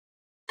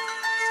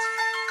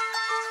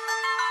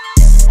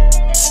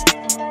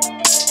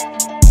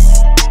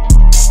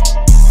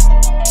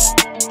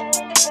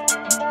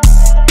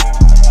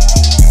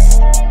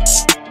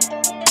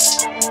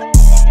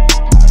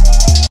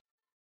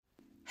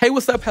Hey,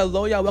 what's up?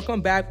 Hello, y'all.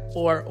 Welcome back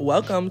or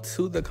welcome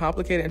to the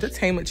Complicated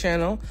Entertainment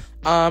channel.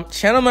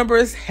 Channel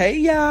members, hey,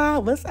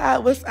 y'all. What's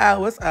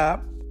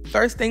up?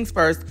 First things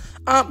first.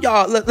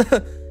 Y'all, look,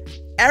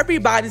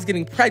 everybody's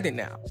getting pregnant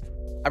now.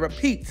 I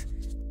repeat,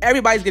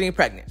 everybody's getting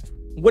pregnant.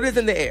 What is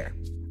in the air?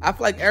 I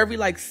feel like every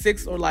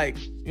 6 or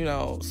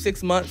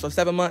 6 months or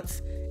 7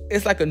 months,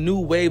 it's like a new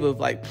wave of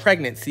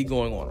pregnancy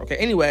going on. Okay.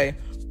 Anyway,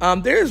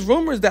 there's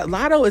rumors that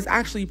Latto is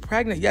actually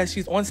pregnant. Yes,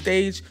 she's on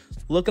stage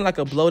looking like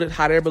a bloated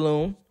hot air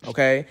balloon,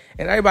 okay?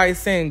 And everybody's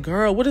saying,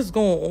 girl, what is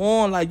going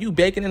on? Like, you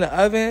baking in the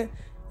oven?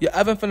 Your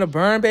oven finna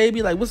burn,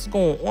 baby? Like, what's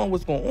going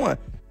on?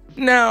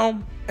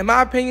 Now, in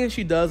my opinion,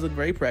 she does look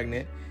very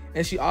pregnant.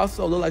 And she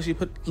also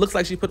looks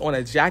like she put on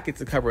a jacket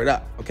to cover it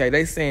up, okay?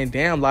 They saying,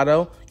 damn,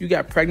 Latto, you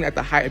got pregnant at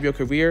the height of your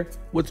career.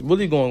 What's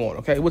really going on,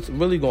 okay? What's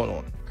really going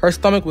on? Her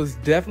stomach was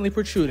definitely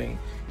protruding.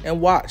 And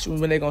watch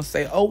when they're gonna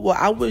say, oh, well,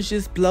 I was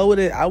just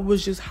bloated. I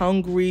was just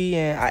hungry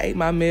and I ate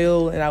my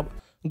meal and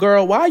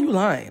Girl, why are you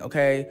lying,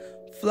 okay?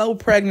 Flo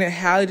pregnant,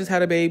 Halle just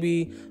had a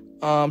baby,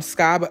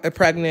 Sky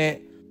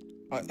pregnant.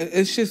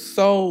 It's just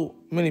so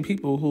many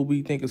people who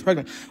we think is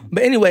pregnant.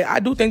 But anyway,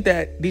 I do think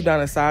that deep down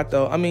inside,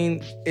 though, I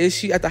mean, is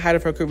she at the height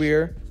of her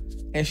career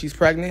and she's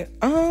pregnant?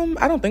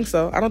 I don't think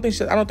so. I don't think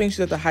she's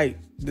at the height.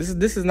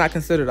 This is not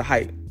considered a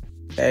height,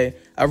 okay?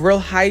 A real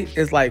height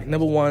is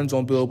number ones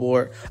on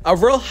Billboard. A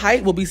real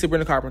height will be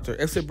Sabrina Carpenter.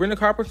 If Sabrina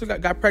Carpenter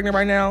got pregnant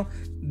right now,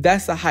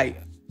 that's a height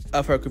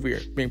of her career,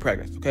 being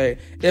pregnant, okay?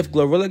 If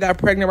Glorilla got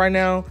pregnant right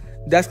now,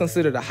 that's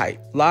considered a height.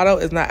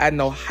 Latto is not at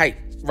no height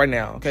right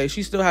now, okay?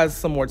 She still has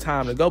some more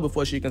time to go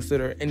before she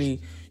consider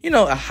any,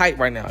 a height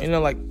right now.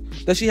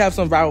 Does she have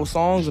some viral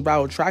songs and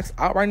viral tracks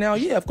out right now?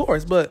 Yeah, of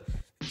course, but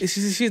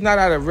she's not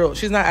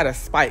at a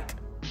spike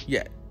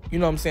yet. You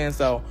know what I'm saying?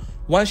 So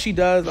once she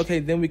does, okay,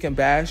 then we can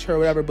bash her or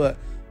whatever, but,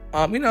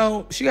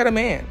 she got a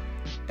man.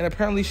 And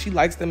apparently she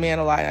likes the man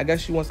a lot. I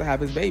guess she wants to have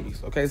his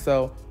babies. Okay,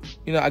 so,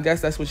 I guess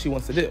that's what she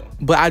wants to do.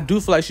 But I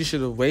do feel like she should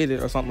have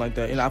waited or something like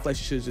that. I feel like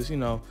she should just,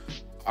 all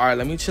right,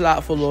 let me chill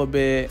out for a little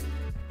bit.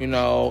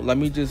 Let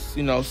me just,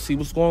 see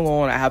what's going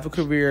on. I have a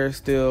career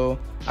still.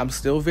 I'm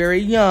still very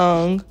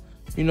young.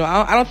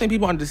 I don't think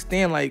people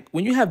understand,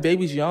 when you have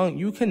babies young,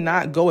 you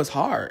cannot go as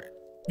hard.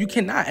 You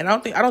cannot. And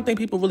I don't think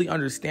people really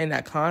understand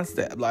that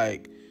concept. You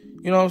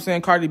know what I'm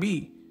saying? Cardi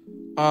B,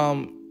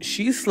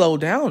 she's slowed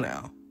down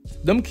now.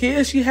 Them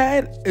kids she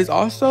had is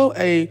also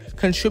a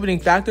contributing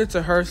factor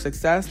to her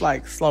success,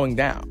 slowing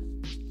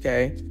down,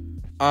 okay?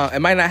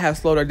 It might not have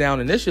slowed her down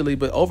initially,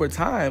 but over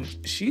time,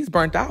 she's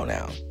burnt out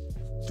now.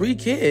 3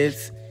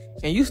 kids,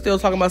 and you still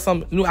talking about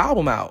some new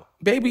album out.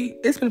 Baby,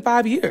 it's been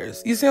 5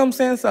 years. You see what I'm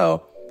saying?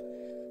 So,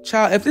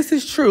 child, if this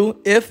is true,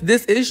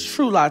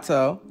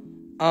 Latto,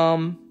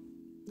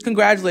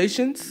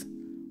 congratulations.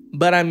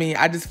 But, I mean,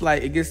 I just feel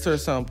like it gets to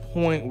some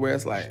point where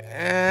it's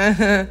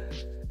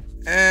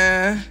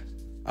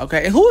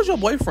okay, and who is your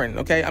boyfriend?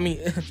 Okay, I mean,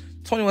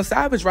 21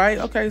 Savage, right?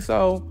 Okay,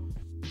 so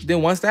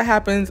then once that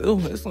happens,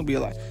 it's gonna be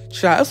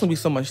child, it's gonna be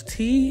so much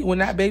tea when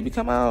that baby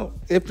come out,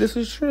 if this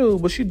is true.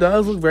 But she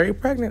does look very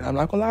pregnant. I'm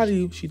not gonna lie to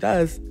you, she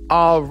does.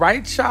 All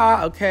right,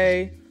 y'all,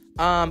 okay.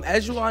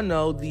 As you all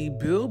know, the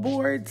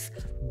Billboard's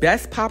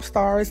Best Pop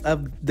Stars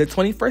of the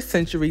 21st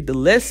Century, the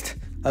list,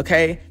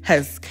 okay,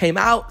 has came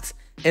out,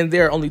 and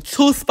there are only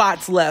 2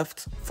 spots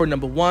left for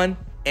number 1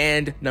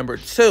 and number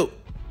 2.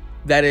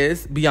 That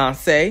is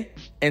Beyonce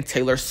and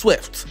Taylor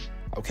Swift,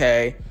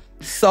 okay?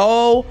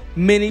 So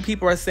many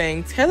people are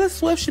saying Taylor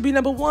Swift should be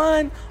number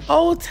 1.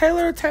 Oh,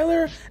 Taylor,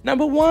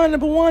 number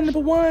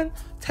one.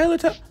 Taylor.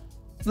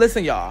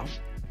 Listen, y'all,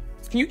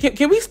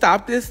 can we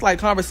stop this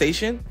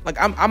conversation?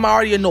 I'm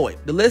already annoyed.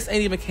 The list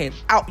ain't even came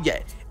out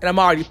yet, and I'm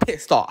already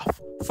pissed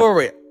off, for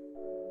real,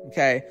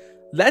 okay?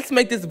 Let's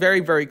make this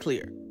very, very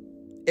clear.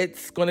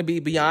 It's gonna be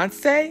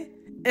Beyonce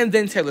and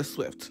then Taylor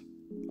Swift,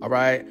 all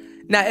right?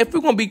 Now, if we're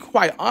going to be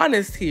quite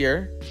honest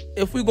here,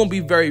 if we're going to be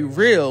very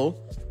real,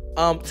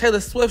 Taylor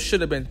Swift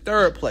should have been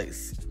 3rd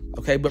place,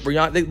 okay? But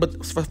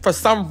for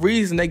some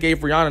reason, they gave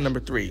Rihanna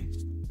number 3.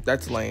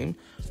 That's lame.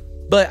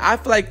 But I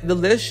feel like the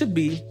list should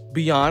be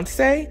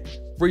Beyonce,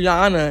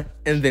 Rihanna,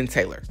 and then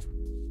Taylor.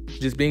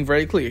 Just being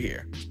very clear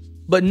here.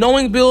 But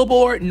knowing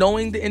Billboard,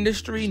 knowing the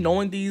industry,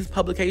 knowing these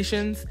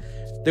publications,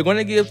 they're going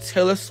to give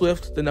Taylor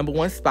Swift the number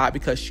 1 spot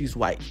because she's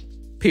white.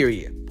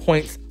 Period.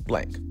 Point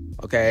blank.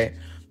 Okay?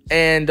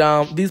 And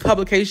these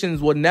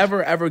publications will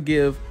never, ever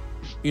give,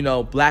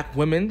 black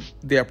women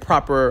their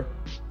proper,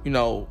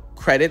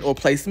 credit or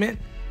placement.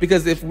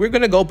 Because if we're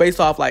going to go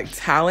based off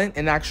talent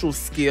and actual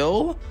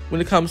skill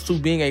when it comes to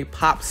being a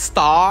pop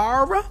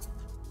star,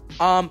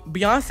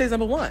 Beyonce's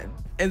number 1.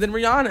 And then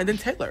Rihanna and then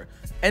Taylor.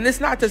 And it's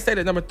not to say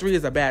that number 3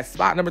 is a bad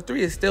spot. Number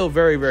 3 is still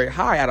very, very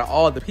high out of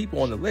all the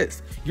people on the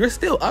list. You're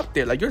still up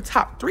there. You're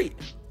top 3.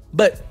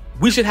 But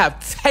we should have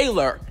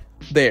Taylor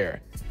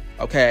there.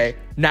 Okay?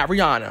 Not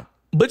Rihanna.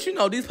 But,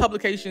 these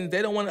publications,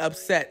 they don't want to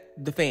upset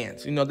the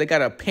fans. They got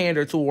to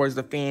pander towards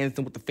the fans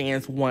and what the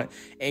fans want.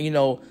 And,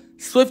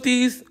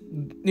 Swifties,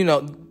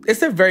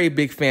 it's a very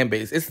big fan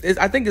base.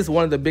 I think it's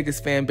one of the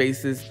biggest fan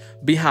bases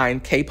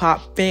behind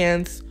K-pop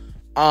fans.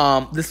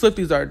 The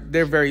Swifties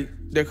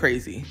they're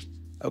crazy,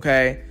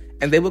 okay?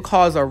 And they would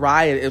cause a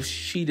riot if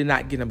she did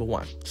not get number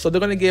one. So they're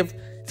gonna give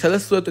Taylor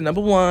Swift the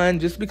number one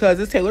just because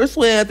it's Taylor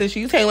Swift and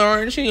she's Taylor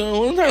and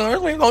Taylor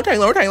Swift. Oh,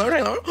 Taylor.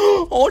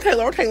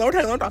 Oh,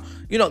 Taylor.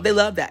 You know, they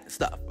love that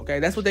stuff, okay?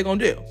 That's what they're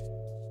gonna do.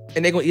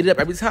 And they're gonna eat it up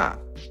every time.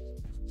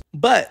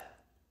 But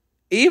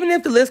even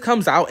if the list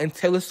comes out and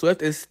Taylor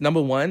Swift is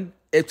number one,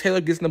 if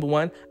Taylor gets number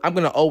one, I'm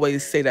gonna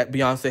always say that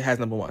Beyonce has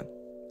number one.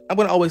 I'm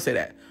gonna always say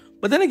that.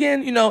 But then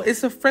again, you know,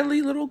 it's a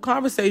friendly little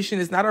conversation.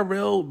 It's not a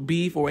real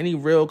beef or any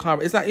real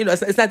it's not, you know,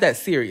 it's not that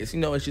serious. You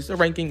know, it's just a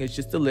ranking. It's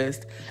just a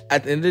list.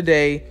 At the end of the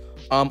day,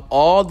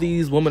 all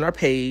these women are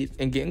paid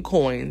and getting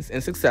coins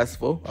and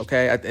successful.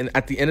 Okay, at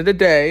the end of the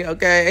day,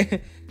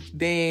 okay,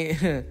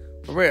 then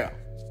for real.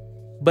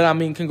 But I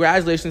mean,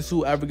 congratulations to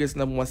whoever gets the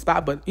number one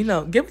spot. But you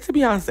know, give it to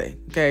Beyonce.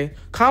 Okay,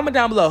 comment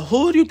down below.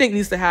 Who do you think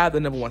needs to have the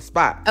number one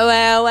spot?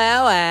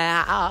 Well.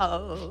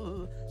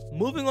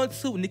 Moving on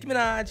to Nicki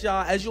Minaj,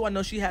 y'all. As you all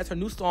know, she has her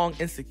new song,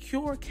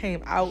 Insecure,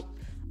 came out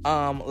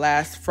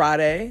last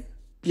Friday.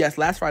 Yes,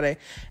 last Friday.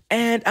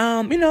 And,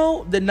 you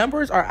know, the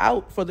numbers are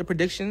out for the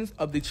predictions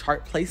of the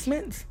chart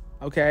placements,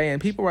 okay?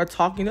 And people are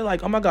talking. They're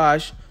like, oh, my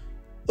gosh,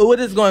 what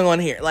is going on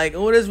here? Like,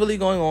 what is really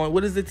going on?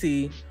 What is the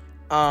tea?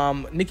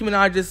 Nicki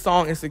Minaj's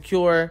song,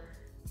 Insecure,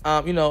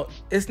 you know,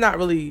 it's not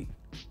really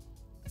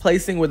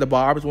placing where the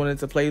Barbs wanted it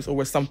to place or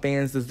where some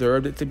fans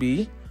deserved it to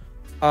be.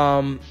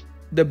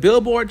 The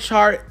Billboard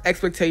chart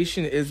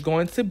expectation is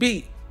going to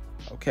be,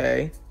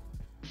 okay,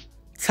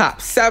 top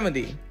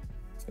 70.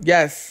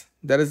 Yes,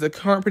 that is the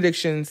current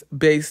predictions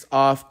based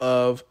off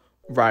of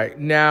right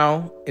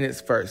now in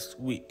its first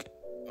week,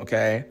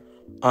 okay?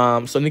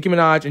 So Nicki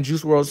Minaj and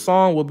Juice WRLD's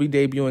song will be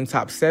debuting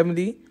top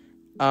 70,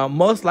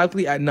 most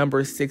likely at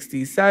number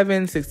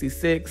 67,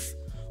 66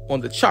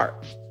 on the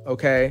chart,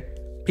 okay?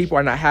 People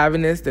are not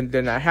having this.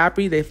 They're not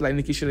happy. They feel like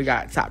Nicki should have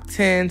got top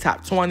 10,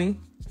 top 20.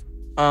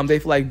 They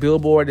feel like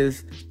Billboard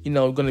is, you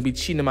know, going to be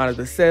cheating them out of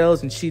the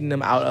sales and cheating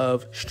them out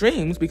of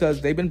streams because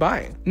they've been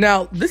buying.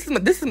 Now, this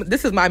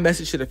is my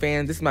message to the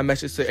fans. This is my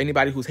message to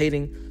anybody who's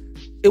hating.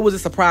 It was a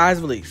surprise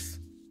release.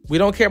 We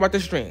don't care about the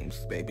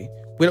streams, baby.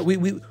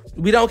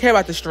 We don't care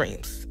about the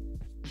streams.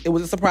 It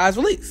was a surprise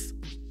release.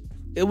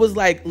 It was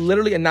like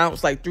literally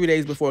announced like 3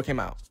 days before it came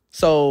out.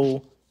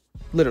 So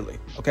literally,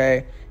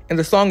 okay. And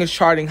the song is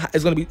charting.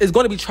 It's going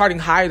to be charting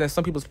higher than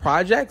some people's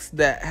projects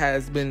that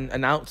has been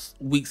announced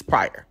weeks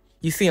prior.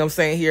 You see what I'm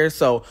saying here?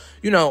 So,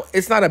 you know,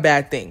 it's not a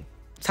bad thing.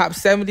 Top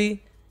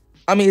 70,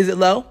 I mean, is it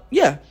low?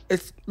 Yeah,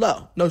 it's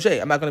low. No shade.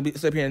 I'm not going to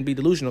sit up here and be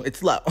delusional.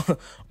 It's low.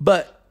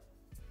 But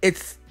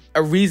it's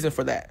a reason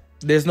for that.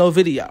 There's no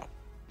video,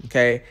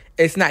 okay?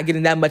 It's not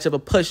getting that much of a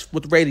push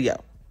with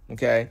radio,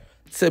 okay?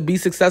 To be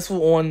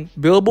successful on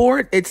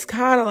Billboard, it's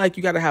kind of like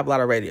you got to have a lot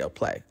of radio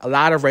play. A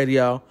lot of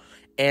radio,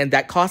 and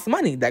that costs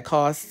money. That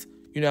costs,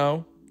 you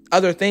know,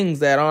 other things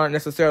that aren't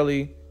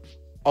necessarily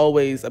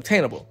always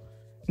obtainable.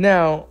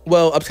 Now,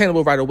 well,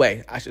 obtainable right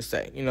away, I should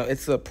say. You know,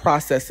 it's a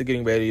process to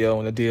getting radio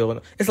and a deal.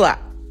 And it's a lot,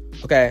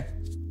 okay?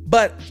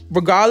 But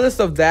regardless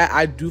of that,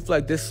 I do feel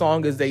like this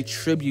song is a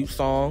tribute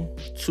song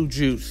to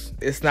Juice.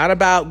 It's not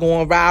about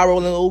going viral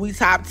and, oh, we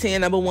top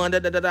 10, number one,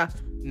 da-da-da-da.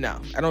 No,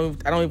 I don't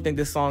even think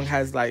this song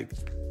has, like,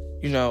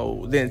 you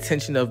know, the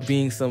intention of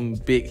being some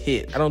big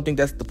hit. I don't think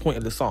that's the point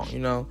of the song, you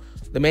know?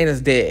 The man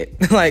is dead.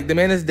 Like, the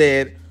man is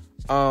dead.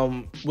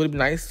 Would it be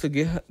nice to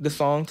get the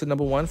song to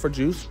number one for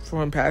Juice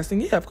for him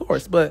passing? Yeah, of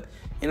course. But,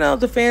 you know,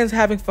 the fans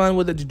having fun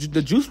with it.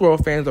 The Juice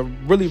WRLD fans are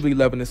really, really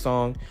loving the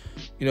song.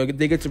 You know,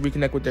 they get to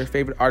reconnect with their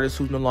favorite artist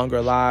who's no longer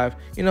alive.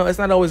 You know, it's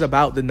not always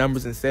about the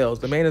numbers and sales.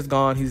 The man is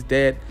gone. He's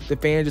dead. The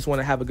fans just want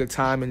to have a good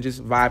time and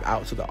just vibe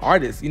out to the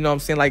artist. You know what I'm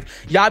saying? Like,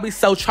 y'all be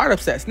so chart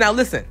obsessed. Now,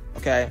 listen,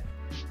 okay?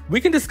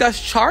 We can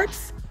discuss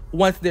charts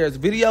once there's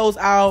videos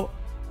out,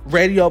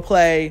 radio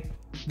play,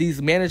 these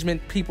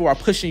management people are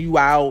pushing you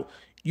out.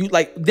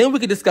 Then we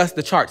could discuss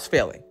the charts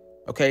failing,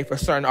 okay, for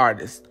certain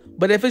artists.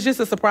 But if it's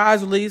just a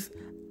surprise release,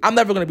 I'm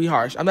never going to be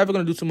harsh. I'm never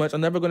going to do too much. I'm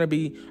never going to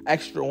be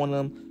extra on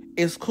them.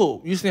 It's cool.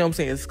 You see what I'm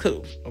saying? It's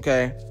cool,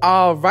 okay?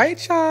 All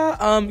right,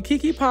 y'all.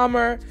 KEKE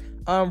Palmer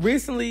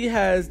recently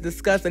has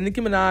discussed, and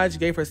Nicki Minaj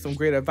gave her some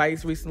great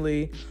advice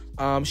recently.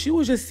 She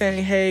was just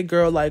saying, hey,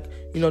 girl, like,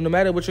 you know, no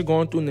matter what you're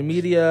going through in the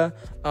media,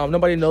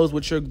 nobody knows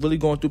what you're really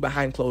going through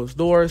behind closed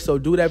doors. So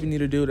do whatever you need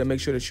to do to make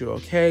sure that you're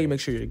okay, make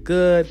sure you're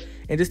good,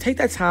 and just take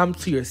that time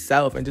to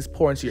yourself and just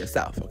pour into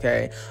yourself,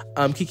 okay?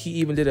 KEKE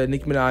even did a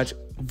Nicki Minaj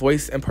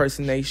voice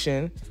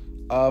impersonation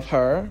of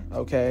her,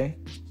 okay?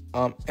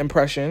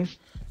 Impression.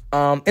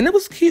 And it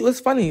was cute. It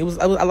was funny.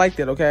 I liked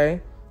it,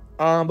 okay?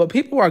 But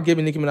people are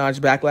giving Nicki Minaj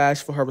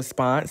backlash for her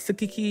response to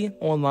KEKE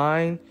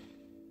online.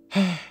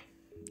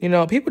 You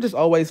know, people just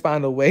always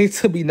find a way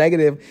to be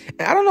negative.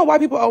 And I don't know why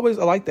people always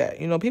are like that.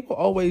 You know, people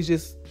always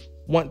just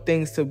want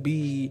things to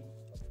be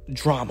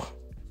drama.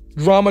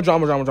 Drama.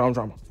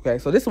 Okay,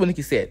 so this is what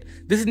Nicki said.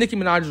 This is Nicki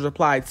Minaj's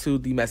reply to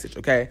the message,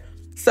 okay?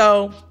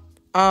 So,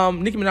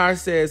 Nicki Minaj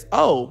says,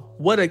 oh,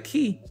 what a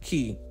key.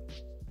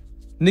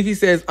 Nicki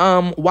says,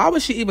 why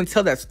would she even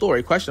tell that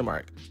story? Question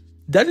mark.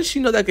 doesn't she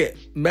know that could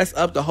mess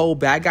up the whole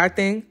bad guy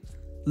thing?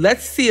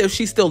 Let's see if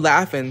she's still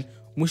laughing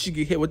when she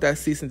get hit with that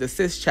cease and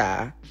desist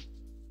child.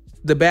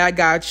 The bad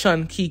guy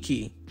Chun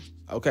KEKE,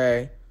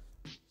 okay?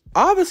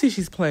 Obviously,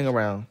 she's playing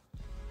around.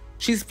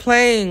 She's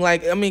playing,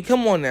 like, I mean,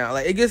 come on now.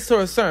 Like, it gets to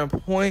a certain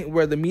point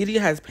where the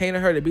media has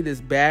painted her to be this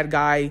bad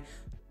guy,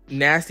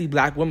 nasty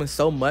black woman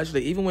so much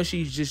that even when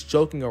she's just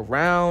joking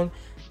around,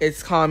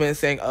 it's comments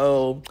saying,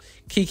 oh,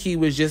 KEKE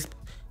was just,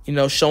 you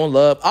know, showing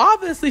love.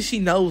 Obviously, she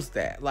knows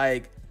that.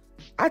 Like,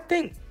 I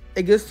think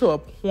it gets to a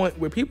point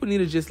where people need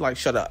to just, like,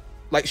 shut up.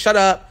 Like, shut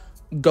up.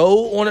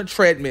 Go on a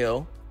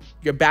treadmill.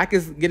 Your back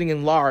is getting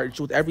enlarged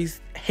with every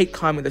hate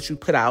comment that you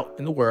put out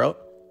in the world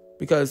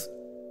because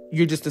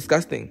you're just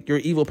disgusting. You're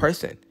an evil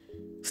person.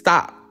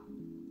 Stop.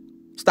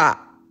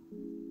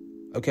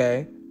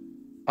 Okay?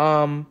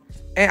 And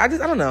I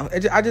don't know.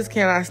 I just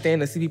cannot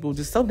stand to see people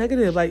just so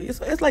negative. Like,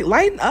 it's like,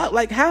 lighten up.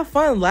 Like, have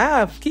fun,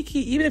 laugh. KEKE,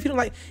 even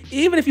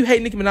if you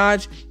hate Nicki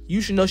Minaj,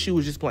 you should know she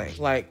was just playing.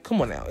 Like,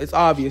 come on now. It's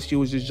obvious she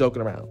was just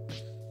joking around.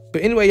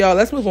 But anyway, y'all,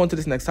 let's move on to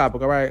this next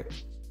topic, all right?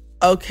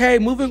 Okay,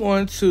 moving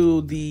on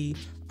to the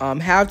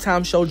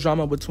halftime show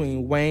drama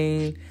between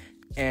Wayne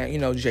and, you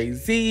know,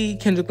 Jay-Z,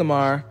 Kendrick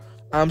Lamar.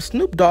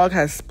 Snoop Dogg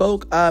has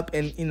spoke up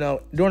and, you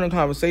know, during the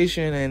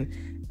conversation,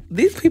 and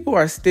these people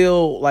are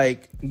still,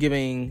 like,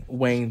 giving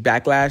Wayne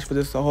backlash for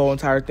this whole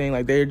entire thing.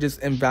 Like, they're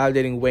just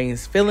invalidating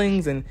Wayne's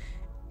feelings, and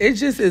it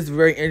just is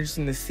very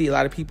interesting to see a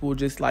lot of people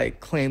just, like,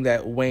 claim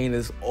that Wayne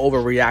is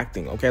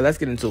overreacting. Okay, let's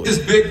get into it. This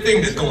big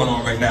thing that's going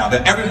on right now,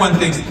 that everyone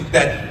thinks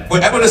that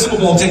whenever the Super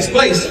Bowl takes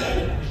place,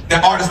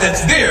 that artist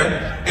that's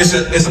there is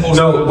supposed to...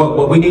 No,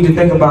 what we need to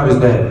think about is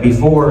that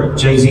before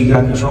Jay-Z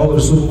got control of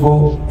the Super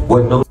Bowl,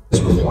 what no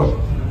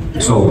perform.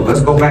 So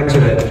let's go back to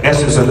the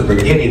essence of the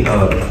beginning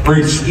of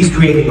he's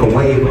creating a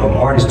wave of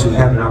artists to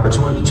have an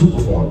opportunity to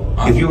perform.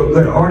 If you're a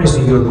good artist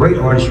and you're a great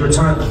artist, your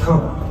time will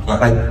come.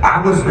 Like,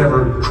 I was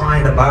never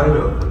crying about it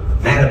or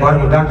mad about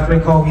it. When Dr.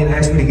 Dre called me and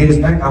asked me to get his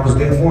back, I was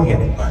there for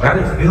him. But I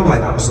didn't feel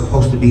like I was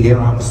supposed to be there.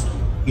 I was,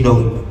 you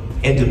know,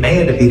 in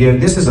demand to be there.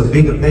 This is a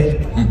big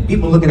event.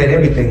 People looking at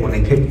everything when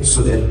they pick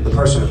the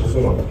person to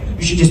perform.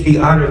 You should just be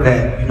honored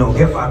that, you know,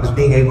 hip hop is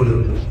being able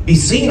to be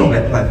seen on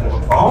that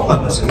platform for all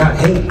of us and not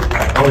hate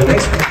on the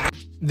next one.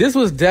 This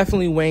was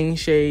definitely Wayne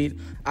shade.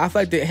 I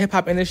feel like the hip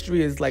hop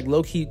industry is, like,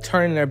 low-key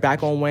turning their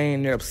back on Wayne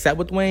and they're upset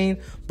with Wayne.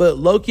 But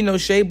low-key no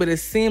shade, but it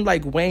seemed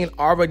like Wayne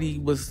already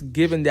was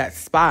given that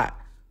spot.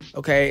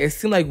 Okay, it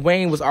seemed like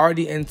Wayne was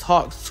already in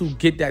talks to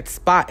get that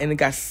spot, and it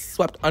got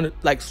swept under,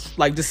 like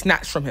just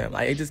snatched from him.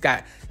 Like, it just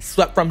got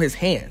swept from his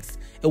hands.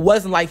 It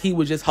wasn't like he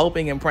was just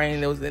hoping and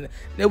praying.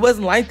 It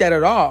wasn't like that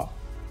at all.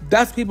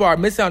 That's people are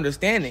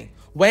misunderstanding.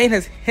 Wayne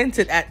has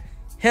hinted at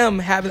him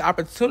having the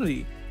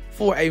opportunity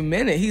for a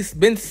minute. He's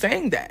been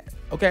saying that.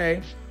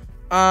 Okay,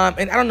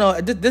 and I don't know.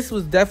 This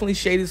was definitely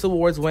shady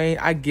towards Wayne.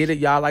 I get it.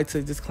 Y'all like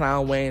to just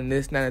clown Wayne,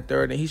 this, that, and the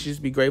third, and he should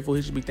just be grateful.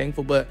 He should be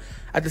thankful. But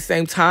at the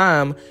same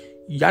time,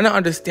 y'all not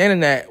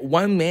understanding that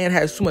one man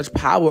has too much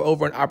power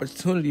over an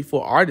opportunity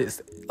for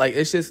artists. Like,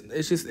 it's just,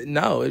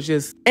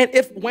 and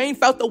if Wayne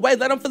felt the way,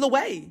 let him feel the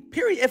way,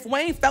 period. If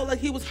Wayne felt like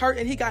he was hurt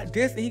and he got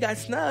dissed and he got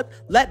snubbed,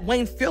 let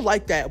Wayne feel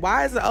like that.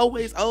 Why is it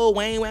always, oh,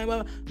 Wayne,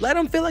 let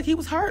him feel like he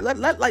was hurt.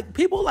 Let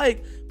people love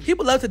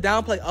to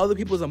downplay other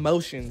people's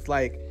emotions.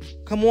 Like,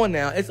 come on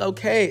now, it's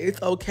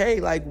okay.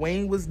 Like,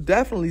 Wayne was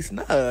definitely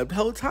snubbed the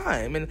whole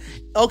time. And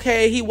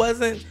okay, he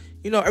wasn't,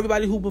 you know,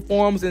 everybody who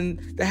performs in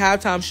the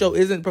halftime show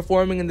isn't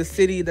performing in the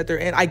city that they're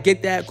in. I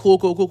get that. Cool.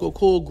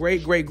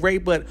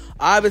 Great. But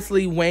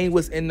obviously, Wayne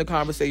was in the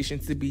conversation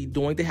to be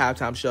doing the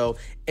halftime show,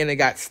 and it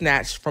got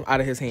snatched from out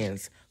of his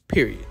hands.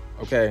 Period.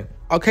 Okay,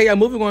 yeah,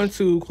 moving on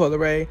to Coi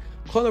Leray.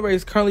 Coi Leray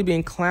is currently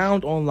being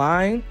clowned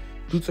online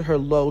due to her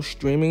low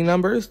streaming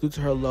numbers, due to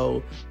her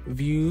low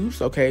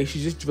views. Okay,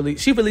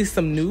 she released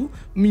some new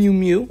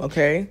Mew,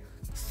 okay?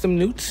 Some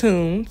new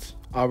tunes,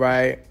 all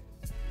right?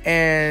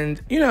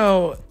 And, you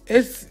know,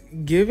 it's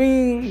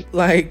giving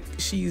like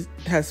she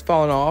has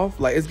fallen off.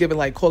 Like, it's giving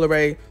like, Coi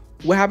Leray,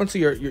 what happened to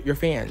your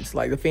fans?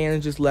 Like, the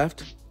fans just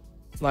left.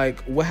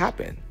 Like, what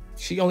happened?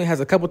 She only has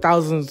a couple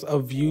thousands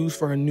of views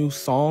for her new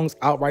songs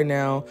out right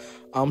now.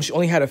 She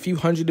only had a few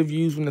hundred of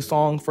views when the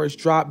song first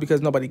dropped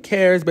because nobody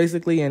cares,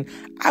 basically. And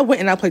I went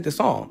and I played the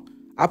song.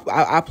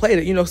 I played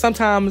it. You know,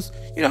 sometimes,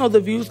 you know, the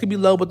views could be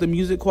low, but the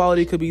music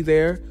quality could be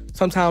there.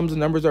 Sometimes the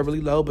numbers are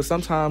really low, but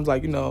sometimes,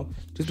 like, you know,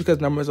 just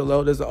because numbers are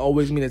low doesn't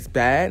always mean it's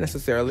bad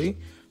necessarily.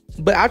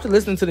 But after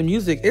listening to the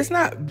music, it's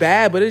not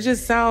bad, but it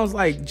just sounds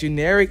like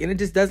generic, and it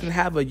just doesn't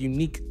have a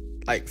unique,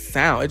 like,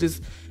 sound.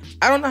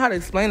 I don't know how to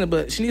explain it,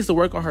 but she needs to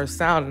work on her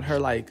sound and her,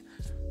 like,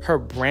 her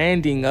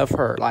branding of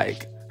her,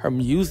 like, her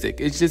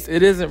music. It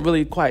isn't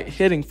really quite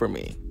hitting for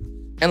me.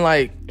 And,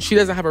 like, she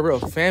doesn't have a real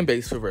fan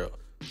base for real.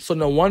 So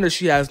no wonder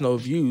she has no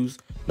views.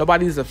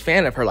 Nobody's a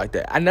fan of her like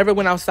that. I never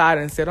went outside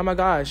and said, oh my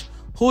gosh,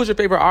 who is your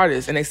favorite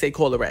artist? And they say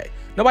Coi Leray.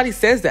 Nobody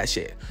says that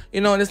shit.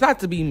 You know, and it's not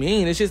to be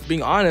mean. It's just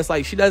being honest.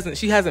 Like, she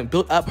hasn't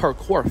built up her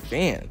core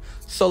fan.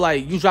 So,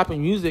 like, you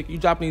dropping music, you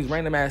dropping these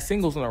random ass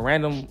singles on a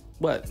random,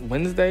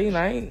 Wednesday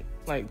night?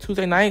 Like,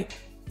 Tuesday night?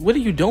 What are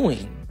you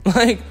doing?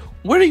 Like,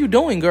 what are you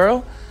doing,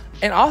 girl?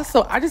 And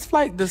also, I just feel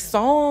like the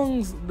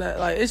songs that,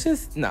 like, it's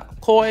just, no.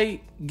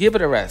 Koi, give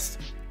it a rest,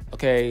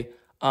 okay?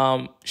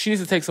 She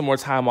needs to take some more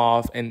time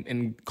off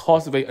and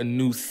cultivate a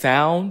new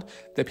sound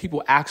that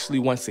people actually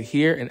want to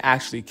hear and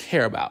actually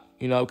care about,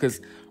 you know? Because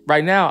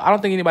right now, I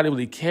don't think anybody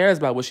really cares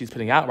about what she's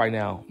putting out right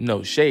now.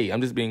 No shade.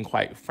 I'm just being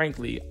quite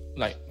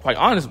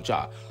honest with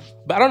y'all.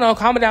 But I don't know.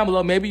 Comment down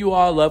below. Maybe you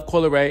all love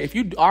Coi Leray. If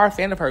you are a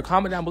fan of her,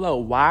 comment down below.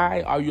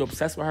 Why are you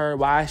obsessed with her?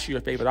 Why is she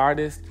your favorite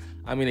artist?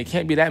 I mean, it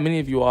can't be that many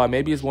of you all.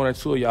 Maybe it's one or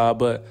two of y'all.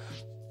 But,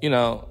 you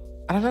know,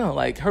 I don't know.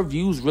 Like, her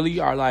views really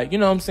are, like, you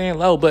know what I'm saying,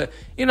 low. But,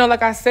 you know,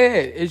 like I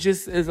said, it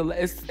just is.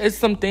 It's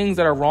some things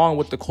that are wrong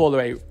with the Coi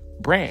Leray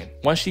brand.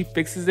 Once she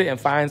fixes it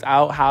and finds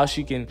out how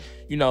she can,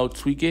 you know,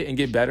 tweak it and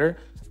get better,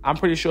 I'm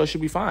pretty sure it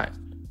should be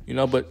fine. You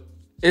know, but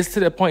it's to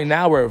the point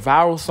now where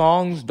viral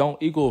songs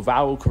don't equal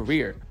viral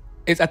career.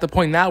 It's at the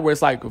point now where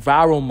it's like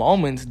viral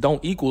moments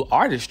don't equal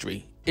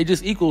artistry. It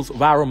just equals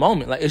viral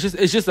moment. Like, it's just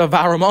a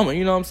viral moment.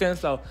 You know what I'm saying?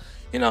 So,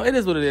 you know, it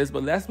is what it is.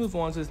 But let's move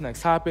on to this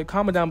next topic.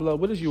 Comment down below.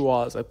 What is your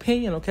all's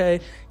opinion?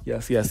 Okay.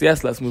 Yes.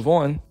 Let's move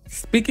on.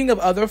 Speaking of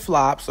other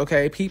flops,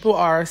 okay, people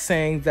are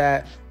saying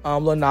that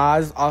Lil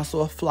Nas is also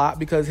a flop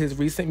because his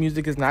recent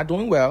music is not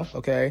doing well,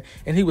 okay?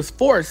 And he was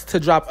forced to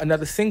drop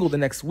another single the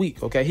next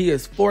week, okay? He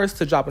is forced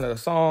to drop another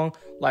song,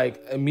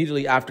 like,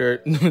 immediately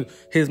after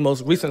his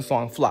most recent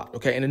song flopped,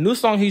 okay? And the new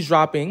song he's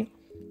dropping,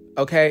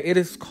 okay, it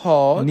is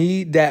called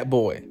Need That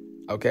Boy,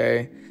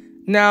 okay?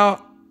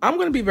 Now, I'm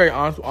going to be very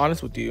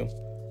honest with you.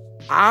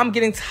 I'm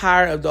getting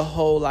tired of the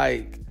whole,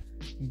 like,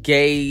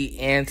 gay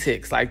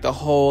antics, like, the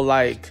whole,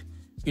 like,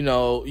 you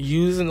know,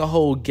 using the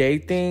whole gay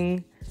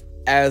thing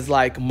as,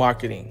 like,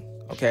 marketing,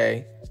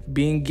 okay?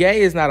 Being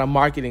gay is not a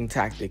marketing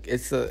tactic.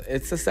 It's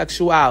a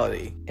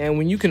sexuality. And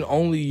when you can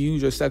only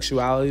use your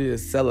sexuality to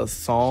sell a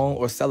song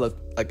or sell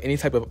like any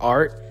type of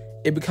art,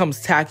 it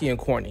becomes tacky and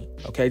corny,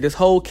 okay? This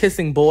whole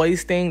kissing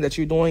boys thing that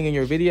you're doing in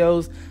your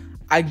videos,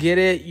 I get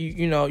it.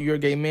 You know, you're a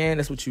gay man.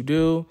 That's what you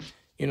do.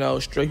 You know,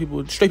 straight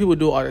people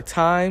do it all the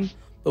time.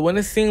 But when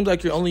it seems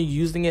like you're only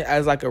using it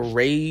as, like, a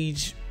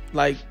rage,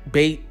 like,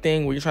 bait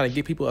thing where you're trying to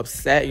get people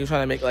upset, you're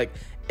trying to make, like,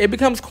 it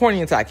becomes corny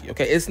and tacky,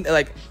 okay? It's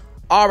like,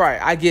 all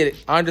right, I get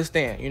it. I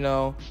understand, you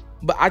know?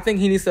 But I think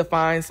he needs to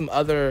find some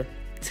other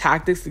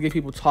tactics to get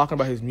people talking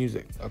about his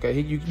music, okay?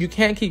 You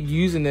can't keep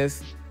using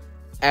this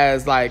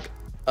as, like,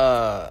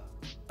 a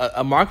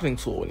marketing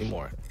tool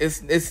anymore.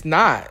 It's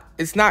not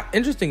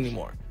interesting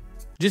anymore.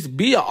 Just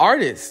be an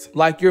artist.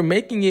 Like, you're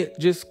making it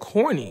just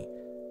corny.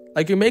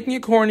 Like, you're making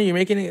it corny. You're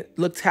making it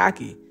look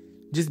tacky.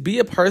 Just be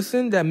a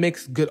person that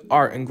makes good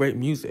art and great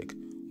music.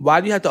 Why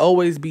do you have to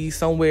always be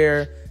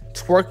somewhere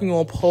twerking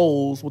on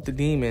poles with the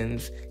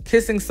demons,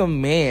 kissing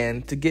some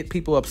man to get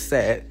people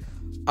upset,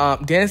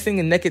 dancing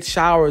in naked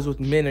showers with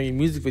men in your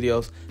music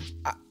videos?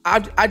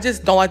 I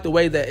just don't like the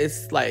way that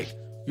it's like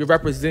you're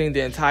representing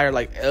the entire,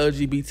 like,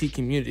 LGBT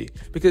community,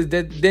 because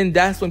then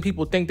that's when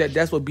people think that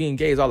that's what being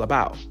gay is all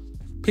about.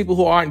 People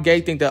who aren't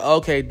gay think that,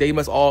 okay, they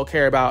must all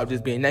care about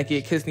just being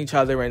naked, kissing each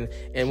other,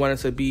 and wanting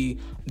to be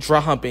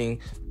drum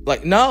humping.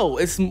 Like, no,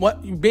 it's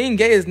what being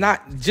gay is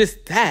not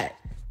just that.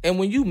 And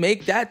when you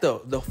make that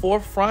the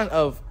forefront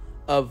of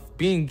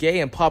being gay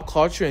in pop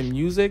culture and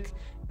music,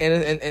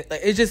 and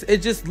it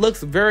just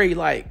looks very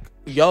like,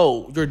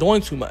 yo, you're doing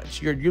too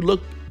much. You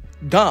look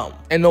dumb.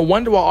 And no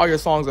wonder why all your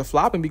songs are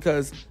flopping,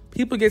 because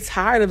people get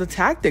tired of the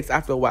tactics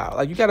after a while.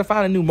 Like, you got to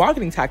find a new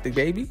marketing tactic,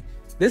 baby.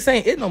 This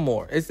ain't it no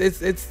more.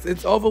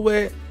 It's over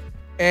with,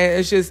 and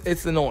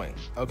it's annoying.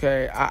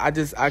 Okay, I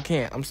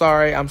can't. I'm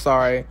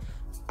sorry.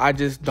 I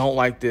just don't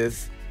like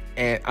this.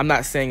 And I'm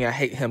not saying I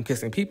hate him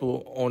kissing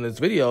people on his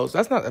videos.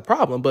 That's not a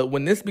problem. But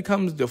when this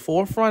becomes the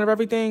forefront of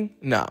everything,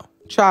 no.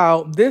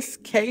 Child, this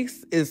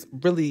case is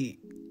really,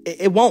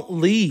 it won't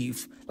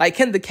leave. Like,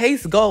 can the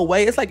case go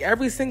away? It's like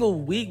every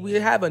single week we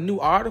have a new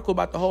article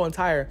about the whole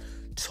entire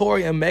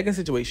Tory and Megan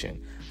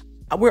situation.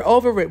 We're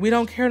over it. We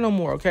don't care no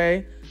more,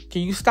 okay?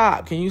 Can you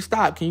stop? Can you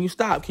stop? Can you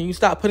stop? Can you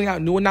stop putting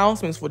out new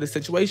announcements for this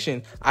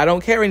situation? I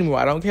don't care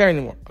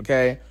anymore.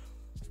 Okay?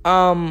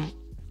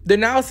 They're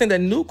now saying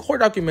that new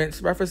court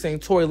documents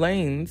referencing Tory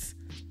Lanez's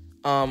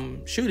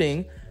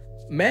shooting,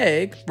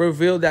 Meg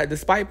revealed that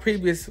despite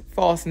previous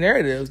false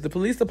narratives, the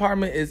police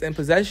department is in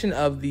possession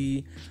of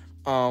the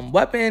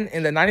weapon,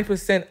 and that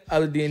 90%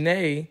 of the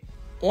DNA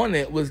on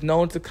it was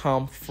known to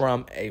come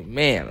from a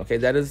man. Okay,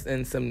 that is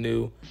in some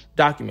new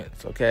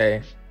documents.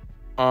 Okay,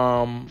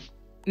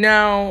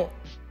 now,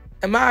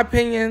 in my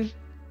opinion,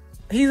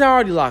 he's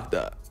already locked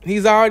up.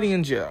 He's already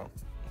in jail.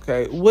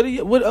 Okay,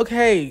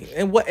 okay,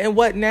 and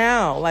what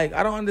now? Like,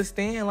 I don't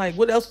understand. Like,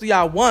 what else do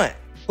y'all want?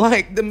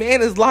 Like, the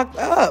man is locked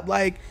up.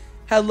 Like,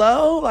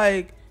 hello?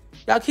 Like,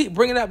 y'all keep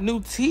bringing up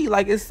new tea.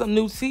 Like, it's some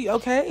new tea.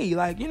 Okay,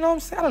 like, you know what I'm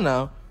saying? I don't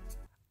know.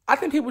 I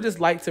think people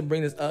just like to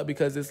bring this up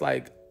because it's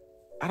like,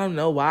 I don't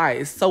know why.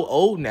 It's so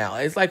old now.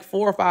 It's like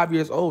 4 or 5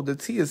 years old. The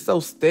tea is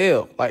so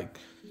stale. Like,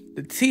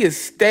 the tea is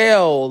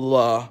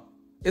stale.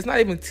 It's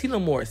not even tea no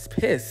more. It's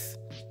piss.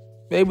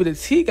 Maybe the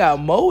tea got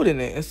mold in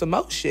it and some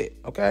more shit,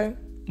 okay?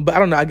 But I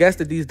don't know. I guess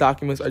that these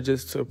documents are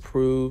just to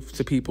prove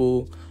to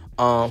people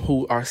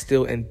who are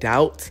still in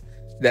doubt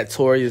that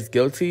Tory is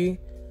guilty.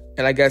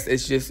 And I guess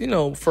it's just, you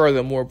know,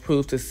 furthermore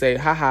proof to say,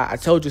 haha, I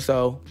told you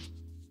so.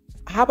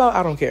 How about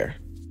I don't care?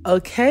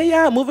 Okay,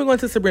 yeah. Moving on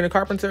to Sabrina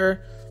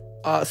Carpenter.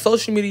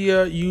 Social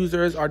media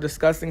users are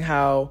discussing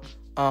how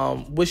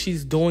what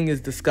she's doing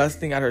is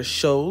disgusting at her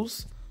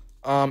shows.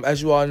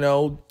 As you all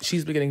know,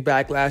 she's been getting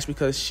backlash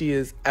because she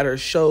is at her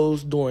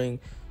shows doing,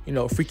 you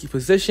know, freaky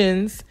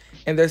positions.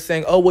 And they're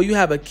saying, oh, well, you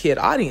have a kid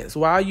audience.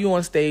 Why are you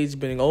on stage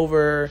bending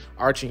over,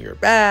 arching your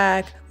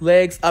back,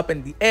 legs up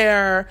in the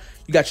air?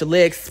 You got your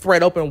legs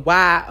spread open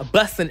wide,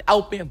 busting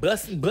open,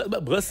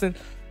 busting.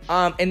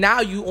 And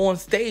now you on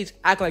stage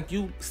acting like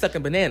you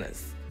sucking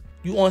bananas.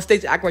 You on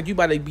stage acting like you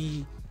about to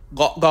be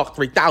Gawk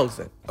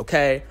 3000,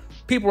 okay?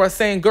 People are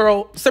saying,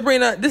 girl,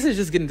 Sabrina, this is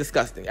just getting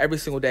disgusting. Every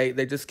single day,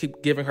 they just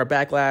keep giving her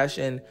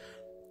backlash. And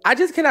I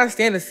just cannot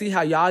stand to see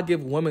how y'all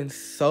give women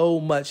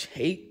so much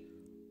hate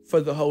for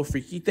the whole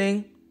freaky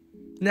thing.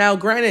 Now,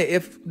 granted,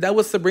 if that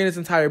was Sabrina's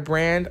entire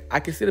brand, I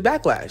could see the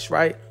backlash,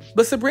 right?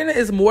 But Sabrina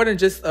is more than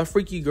just a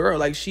freaky girl.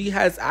 Like, she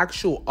has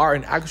actual art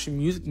and actual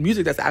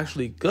music that's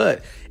actually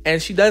good.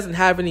 And she doesn't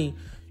have any,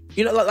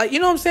 you know, like, you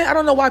know what I'm saying? I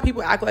don't know why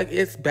people act like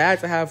it's bad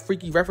to have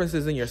freaky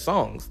references in your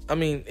songs. I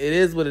mean, it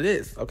is what it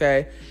is,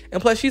 okay?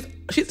 And plus,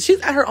 she's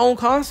at her own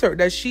concert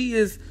that she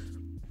is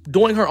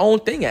doing her own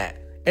thing at,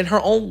 in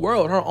her own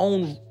world, her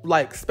own,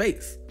 like,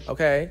 space,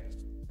 okay?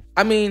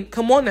 I mean,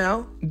 come on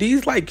now.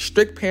 These, like,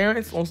 strict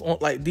parents on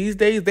like, these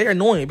days, they're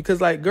annoying because,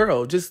 like,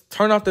 girl, just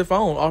turn off their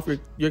phone, off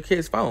your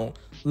kid's phone.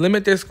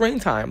 Limit their screen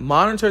time.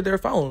 Monitor their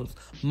phones.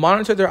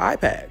 Monitor their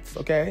iPads,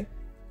 okay?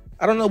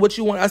 I don't know what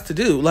you want us to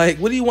do. Like,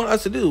 what do you want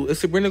us to do? Is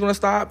Sabrina going to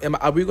stop?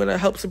 Are we going to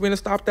help Sabrina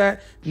stop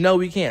that? No,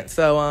 we can't.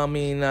 So, I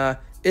mean, it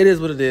is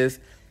what it is.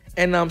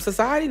 And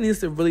society needs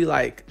to really,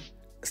 like,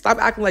 stop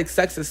acting like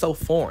sex is so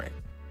foreign.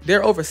 There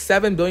are over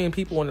 7 billion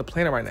people on the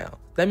planet right now.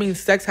 That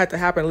means sex had to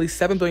happen at least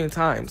 7 billion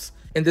times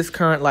in this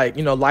current, like,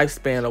 you know,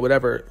 lifespan or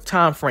whatever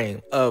time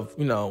frame of,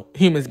 you know,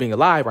 humans being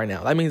alive right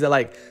now. That means that,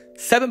 like,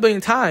 7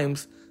 billion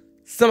times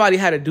somebody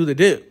had to do the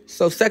do.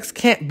 So sex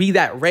can't be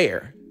that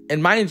rare.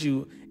 And mind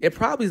you, it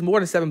probably is more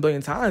than 7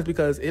 billion times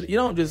because you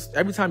don't just,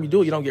 every time you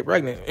do it, you don't get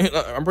pregnant.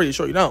 I'm pretty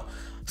sure you don't.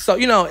 So,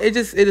 you know, it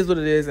is what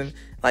it is. And,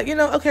 like, you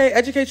know, okay,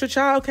 educate your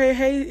child. Okay,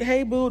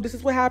 hey, boo, this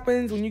is what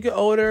happens when you get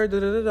older,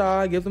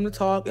 give them the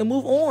talk and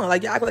move on.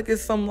 Like, you act like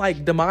it's some,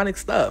 like, demonic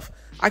stuff.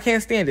 I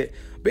can't stand it.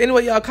 But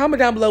anyway, y'all, comment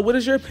down below. What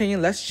is your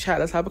opinion? Let's chat.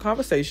 Let's have a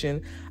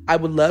conversation. I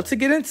would love to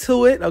get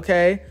into it,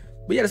 okay?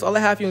 But yeah, that's all I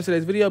have for you in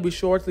today's video. Be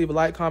sure to leave a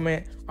like,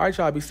 comment. All right,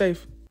 y'all, be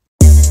safe.